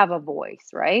disruptor, I have a voice,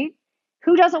 right?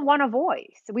 Who doesn't want a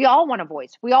voice? We all want a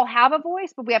voice. We all have a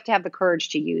voice, but we have to have the courage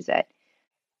to use it.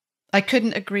 I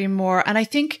couldn't agree more. And I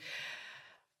think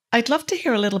I'd love to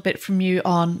hear a little bit from you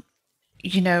on,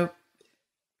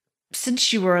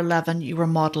 since you were 11, you were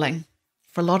modeling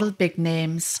for a lot of the big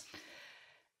names.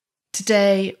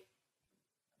 Today,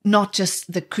 not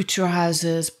just the couture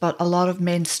houses, but a lot of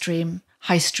mainstream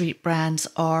high street brands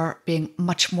are being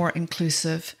much more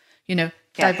inclusive.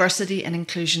 Diversity and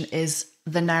inclusion is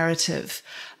the narrative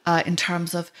in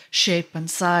terms of shape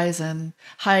and size and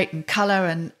height and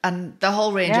color and the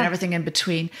whole range and everything in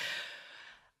between.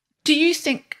 Do you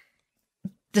think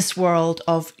this world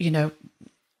of,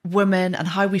 women and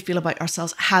how we feel about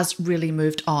ourselves has really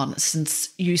moved on since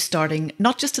you starting,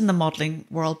 not just in the modeling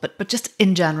world, but just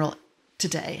in general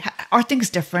today? Are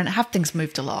things different? Have things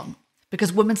moved along?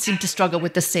 Because women seem to struggle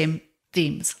with the same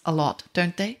themes a lot,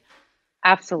 don't they?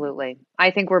 Absolutely.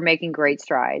 I think we're making great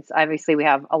strides. Obviously, we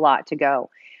have a lot to go.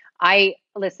 I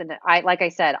listen, I like I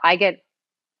said, I get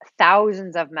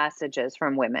thousands of messages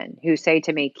from women who say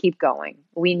to me, "Keep going.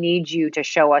 We need you to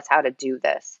show us how to do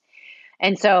this."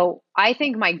 And so, I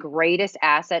think my greatest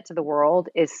asset to the world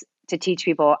is to teach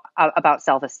people about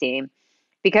self-esteem,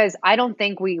 because I don't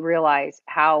think we realize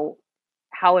how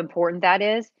important that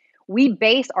is. We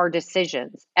base our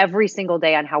decisions every single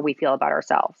day on how we feel about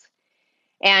ourselves.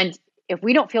 And if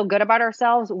we don't feel good about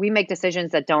ourselves, we make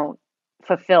decisions that don't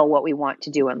fulfill what we want to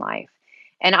do in life.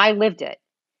 And I lived it.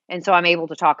 And so I'm able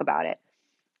to talk about it.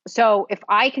 So if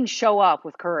I can show up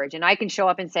with courage and I can show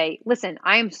up and say, listen,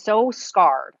 I am so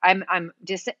scarred. I'm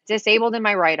disabled in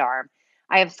my right arm.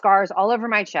 I have scars all over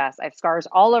my chest. I have scars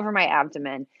all over my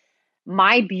abdomen.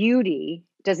 My beauty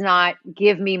does not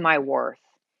give me my worth.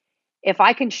 If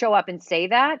I can show up and say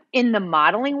that in the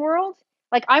modeling world,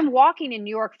 like I'm walking in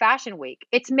New York Fashion Week.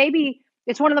 It's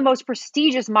one of the most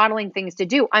prestigious modeling things to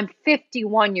do. I'm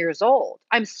 51 years old.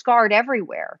 I'm scarred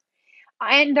everywhere.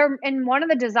 And one of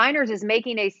the designers is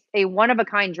making a one of a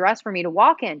kind dress for me to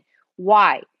walk in.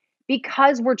 Why?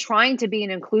 Because we're trying to be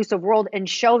an inclusive world and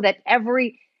show that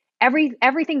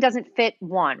everything doesn't fit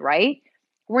one, right?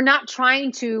 We're not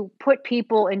trying to put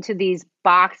people into these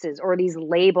boxes or these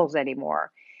labels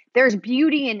anymore. There's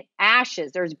beauty in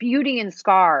ashes, there's beauty in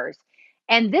scars.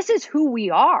 And this is who we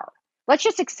are. Let's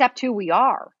just accept who we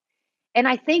are. And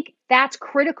I think that's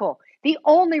critical. The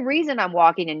only reason I'm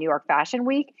walking in New York Fashion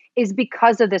Week is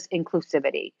because of this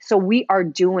inclusivity. So we are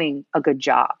doing a good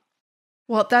job.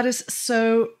 Well, that is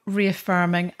so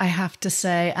reaffirming, I have to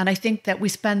say. And I think that we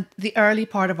spend the early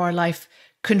part of our life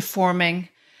conforming,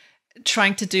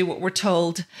 trying to do what we're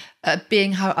told,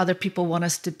 being how other people want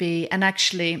us to be. And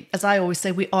actually, as I always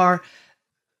say, we are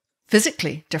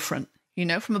physically different,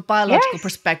 from a biological Yes.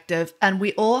 perspective. And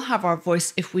we all have our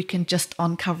voice if we can just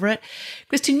uncover it.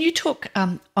 Christine, you talk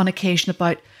on occasion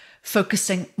about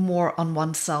focusing more on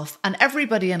oneself, and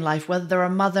everybody in life, whether they're a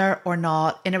mother or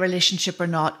not, in a relationship or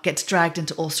not, gets dragged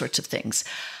into all sorts of things.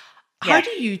 How Yes.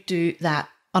 do you do that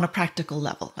on a practical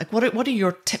level? Like what are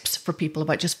your tips for people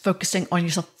about just focusing on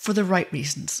yourself for the right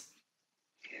reasons?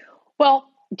 Well,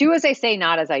 do as I say,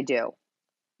 not as I do,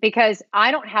 because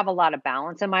I don't have a lot of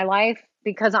balance in my life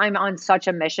because I'm on such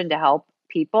a mission to help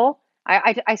people.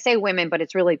 I say women, but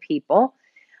it's really people.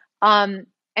 Um,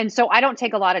 and so I don't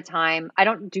take a lot of time. I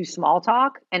don't do small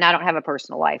talk and I don't have a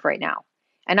personal life right now.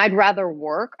 And I'd rather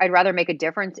work. I'd rather make a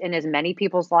difference in as many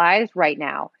people's lives right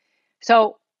now.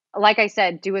 So, like I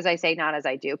said, do as I say, not as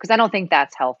I do, because I don't think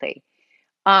that's healthy.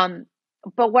 Um,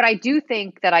 but what I do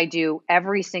think that I do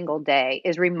every single day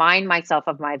is remind myself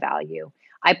of my value.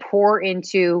 I pour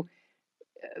into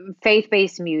faith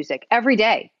based music every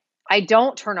day. I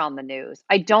don't turn on the news.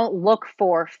 I don't look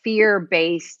for fear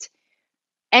based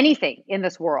anything in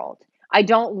this world. I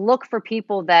don't look for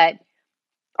people that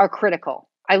are critical.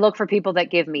 I look for people that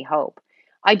give me hope.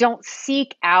 I don't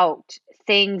seek out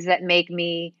things that make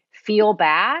me feel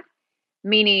bad,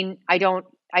 meaning I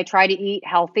try to eat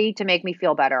healthy to make me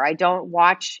feel better. I don't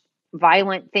watch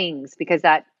violent things because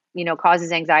that,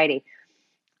 causes anxiety.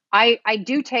 I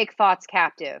do take thoughts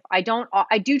captive. I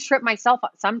do trip myself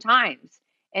up sometimes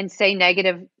and say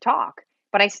negative talk,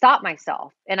 but I stop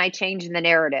myself and I change the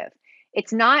narrative. It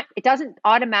doesn't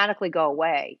automatically go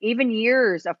away. Even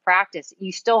years of practice,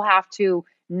 you still have to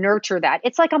nurture that.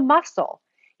 It's like a muscle.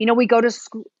 We go to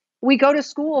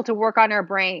school to work on our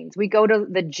brains. We go to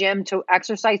the gym to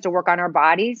exercise to work on our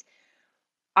bodies.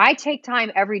 I take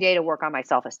time every day to work on my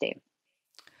self-esteem.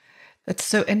 That's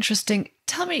so interesting.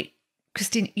 Tell me,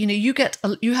 Christine,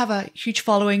 you have a huge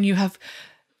following. You have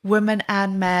women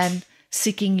and men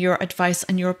seeking your advice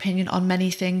and your opinion on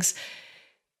many things.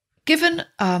 Given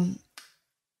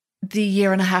the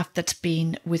year and a half that's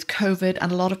been with COVID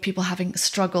and a lot of people having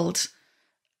struggled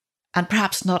and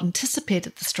perhaps not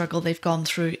anticipated the struggle they've gone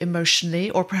through emotionally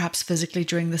or perhaps physically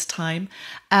during this time,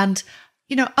 and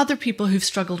other people who've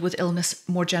struggled with illness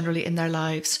more generally in their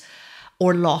lives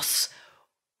or loss,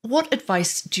 what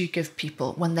advice do you give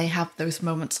people when they have those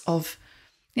moments of,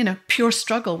 pure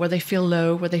struggle where they feel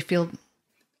low, where they feel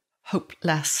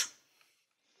hopeless?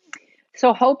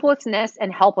 So hopelessness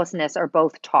and helplessness are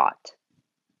both taught,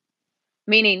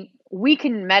 meaning we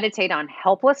can meditate on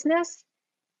helplessness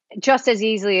just as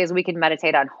easily as we can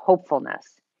meditate on hopefulness.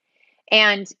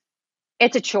 And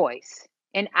it's a choice.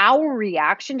 And our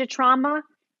reaction to trauma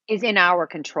is in our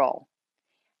control.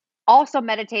 Also,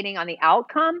 meditating on the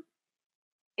outcome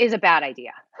is a bad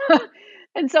idea.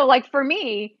 And so, like for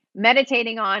me,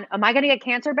 meditating on, am I going to get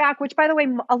cancer back? Which, by the way,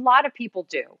 a lot of people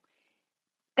do.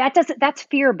 That's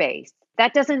fear based.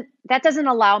 That doesn't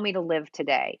allow me to live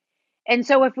today. And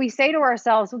so if we say to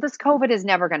ourselves, well, this COVID is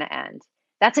never going to end,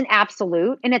 that's an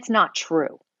absolute, and it's not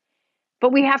true.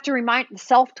 But we have to remind,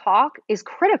 self-talk is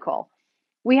critical.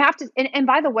 We have to, and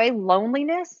by the way,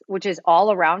 loneliness, which is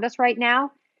all around us right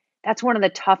now, that's one of the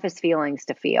toughest feelings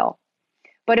to feel.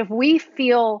 But if we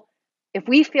feel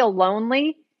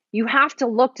lonely, you have to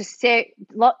look to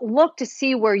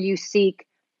see where you seek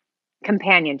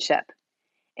companionship.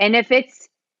 And if it's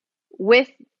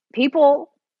with people,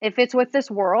 if it's with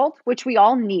this world, which we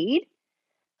all need,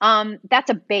 that's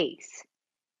a base.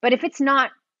 But if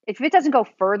it doesn't go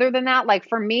further than that, like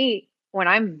for me, when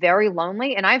I'm very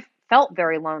lonely, and I've felt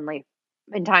very lonely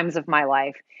in times of my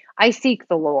life, I seek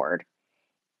the Lord.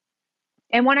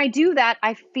 And when I do that,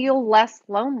 I feel less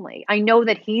lonely. I know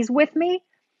that He's with me.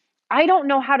 I don't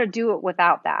know how to do it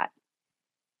without that.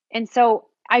 And so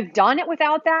I've done it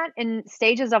without that in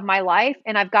stages of my life.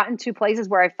 And I've gotten to places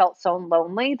where I felt so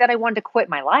lonely that I wanted to quit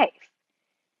my life.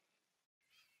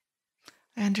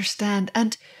 I understand.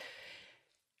 And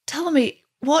tell me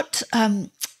what,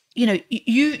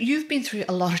 you've been through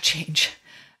a lot of change,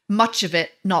 much of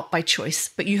it not by choice,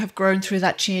 but you have grown through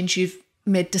that change. You've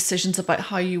made decisions about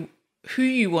who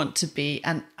you want to be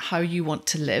and how you want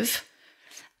to live,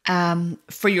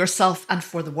 for yourself and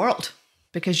for the world,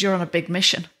 because you're on a big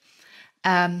mission.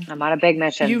 I'm on a big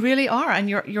mission. You really are, and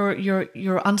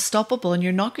you're unstoppable, and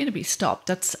you're not going to be stopped.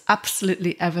 That's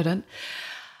absolutely evident.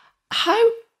 How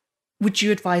would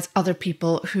you advise other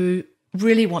people who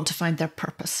really want to find their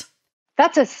purpose?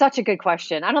 That's such a good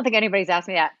question. I don't think anybody's asked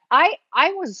me that. I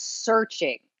was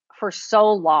searching for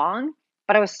so long,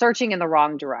 but I was searching in the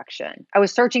wrong direction. I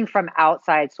was searching from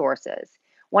outside sources.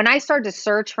 When I started to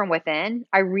search from within,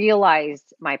 I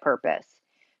realized my purpose.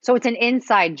 So it's an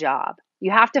inside job.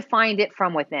 You have to find it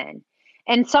from within.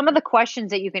 And some of the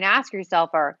questions that you can ask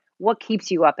yourself are, what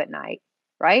keeps you up at night,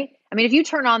 right? I mean, if you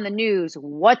turn on the news,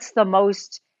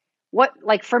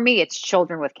 like for me, it's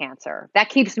children with cancer. That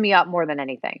keeps me up more than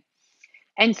anything.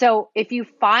 And so if you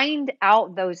find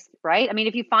out those, right? I mean,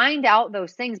 if you find out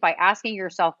those things by asking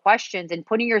yourself questions and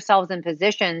putting yourselves in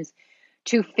positions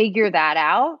to figure that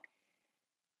out,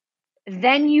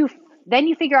 then you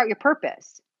figure out your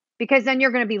purpose, because then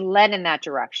you're going to be led in that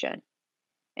direction.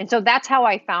 And so that's how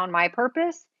I found my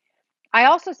purpose. I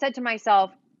also said to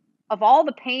myself, of all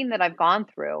the pain that I've gone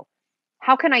through,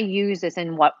 how can I use this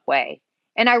in what way?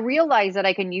 And I realized that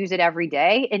I can use it every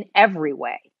day in every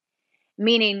way.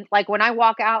 Meaning, like when I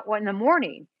walk out in the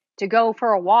morning to go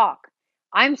for a walk,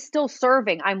 I'm still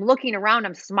serving. I'm looking around.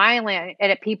 I'm smiling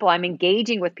at people. I'm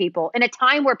engaging with people in a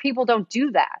time where people don't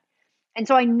do that. And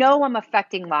so I know I'm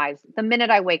affecting lives the minute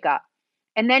I wake up.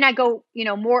 And then I go,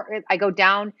 I go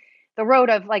down the road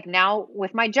of like now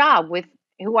with my job, with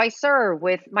who I serve,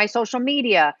 with my social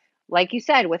media, like you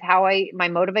said, with my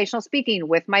motivational speaking,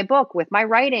 with my book, with my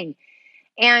writing.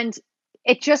 And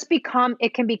it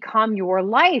can become your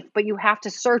life, but you have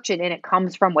to search it, and it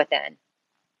comes from within.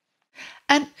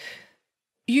 And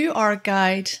you are a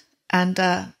guide and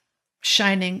a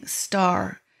shining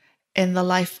star in the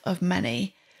life of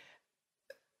many.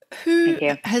 Who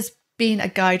has been a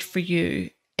guide for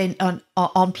you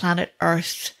on planet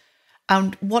Earth?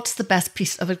 And what's the best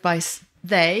piece of advice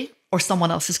they or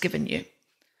someone else has given you?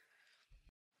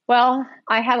 Well,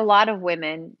 I had a lot of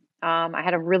women. I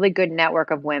had a really good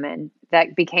network of women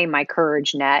that became my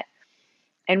courage net.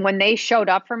 And when they showed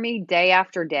up for me day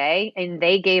after day, and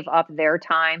they gave up their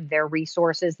time, their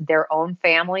resources, their own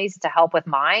families to help with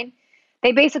mine,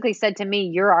 they basically said to me,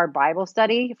 "You're our Bible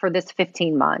study for this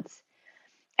 15 months."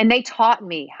 And they taught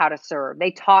me how to serve.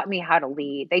 They taught me how to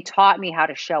lead. They taught me how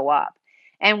to show up.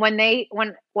 And when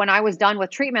I was done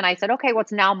with treatment, I said, okay, well,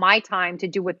 it's now my time to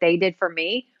do what they did for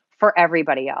me for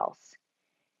everybody else.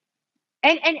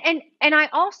 And I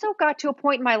also got to a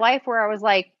point in my life where I was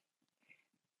like,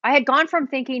 I had gone from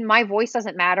thinking my voice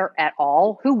doesn't matter at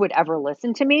all, who would ever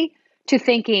listen to me, to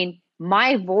thinking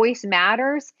my voice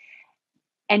matters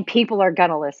and people are going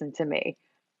to listen to me,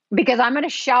 because I'm going to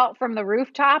shout from the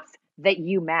rooftops that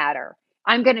you matter.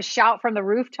 I'm going to shout from the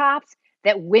rooftops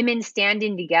that women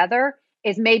standing together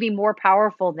is maybe more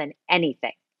powerful than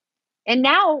anything. And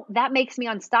now that makes me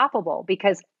unstoppable,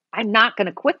 because I'm not going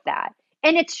to quit that.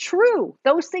 And it's true.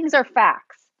 Those things are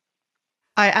facts.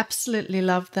 I absolutely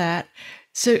love that.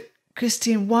 So,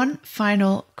 Christine, one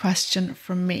final question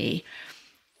from me.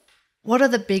 What are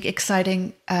the big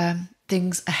exciting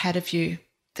things ahead of you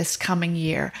this coming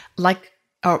year? The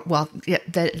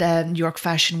New York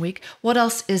Fashion Week. What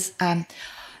else is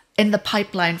in the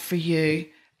pipeline for you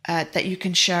that you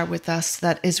can share with us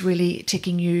that is really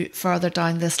taking you further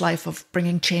down this life of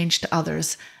bringing change to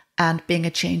others and being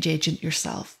a change agent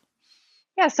yourself?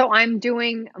 Yeah, so I'm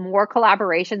doing more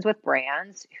collaborations with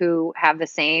brands who have the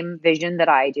same vision that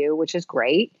I do, which is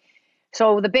great.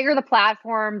 So the bigger the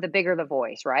platform, the bigger the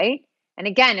voice, right? And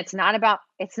again, it's not about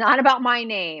my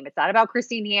name. It's not about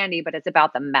Christine Handy, but it's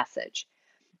about the message.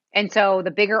 And so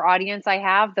the bigger audience I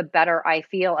have, the better I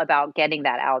feel about getting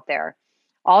that out there.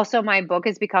 Also, my book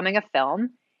is becoming a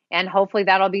film, and hopefully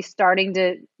that'll be starting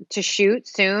to shoot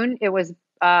soon. It was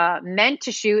meant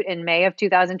to shoot in May of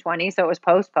 2020, so it was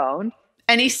postponed.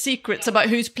 Any secrets about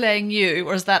who's playing you,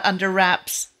 or is that under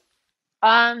wraps?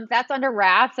 That's under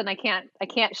wraps, and I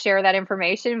can't share that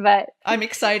information, but I'm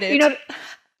excited. you know,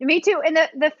 me too. And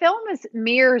the film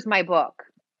mirrors my book,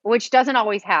 which doesn't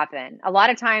always happen. A lot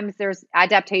of times there's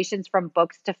adaptations from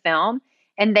books to film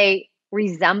and they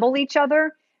resemble each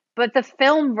other, but the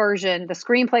film version, the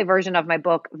screenplay version of my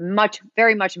book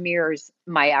very much mirrors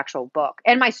my actual book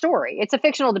and my story. It's a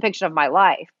fictional depiction of my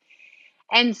life.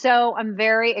 And so I'm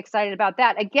very excited about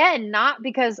that. Again, not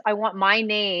because I want my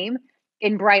name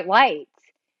in bright lights.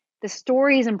 The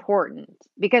story is important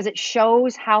because it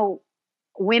shows how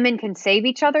women can save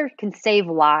each other, can save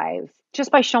lives just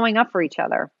by showing up for each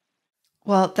other.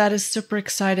 Well, that is super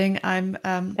exciting. I'm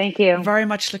Thank you. very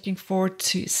much looking forward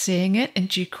to seeing it in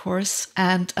due course.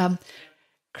 And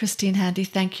Christine Handy,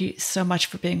 thank you so much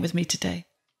for being with me today.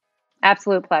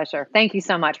 Absolute pleasure. Thank you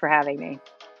so much for having me.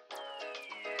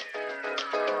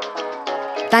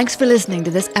 Thanks for listening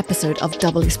to this episode of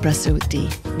Double Espresso with D,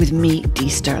 with me, D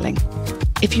Sterling.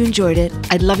 If you enjoyed it,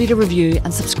 I'd love you to review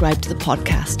and subscribe to the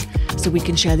podcast so we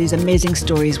can share these amazing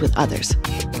stories with others.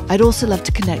 I'd also love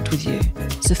to connect with you,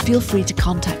 so feel free to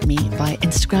contact me via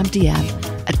Instagram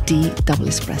DM at D Double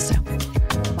Espresso.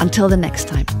 Until the next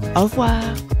time, au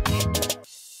revoir.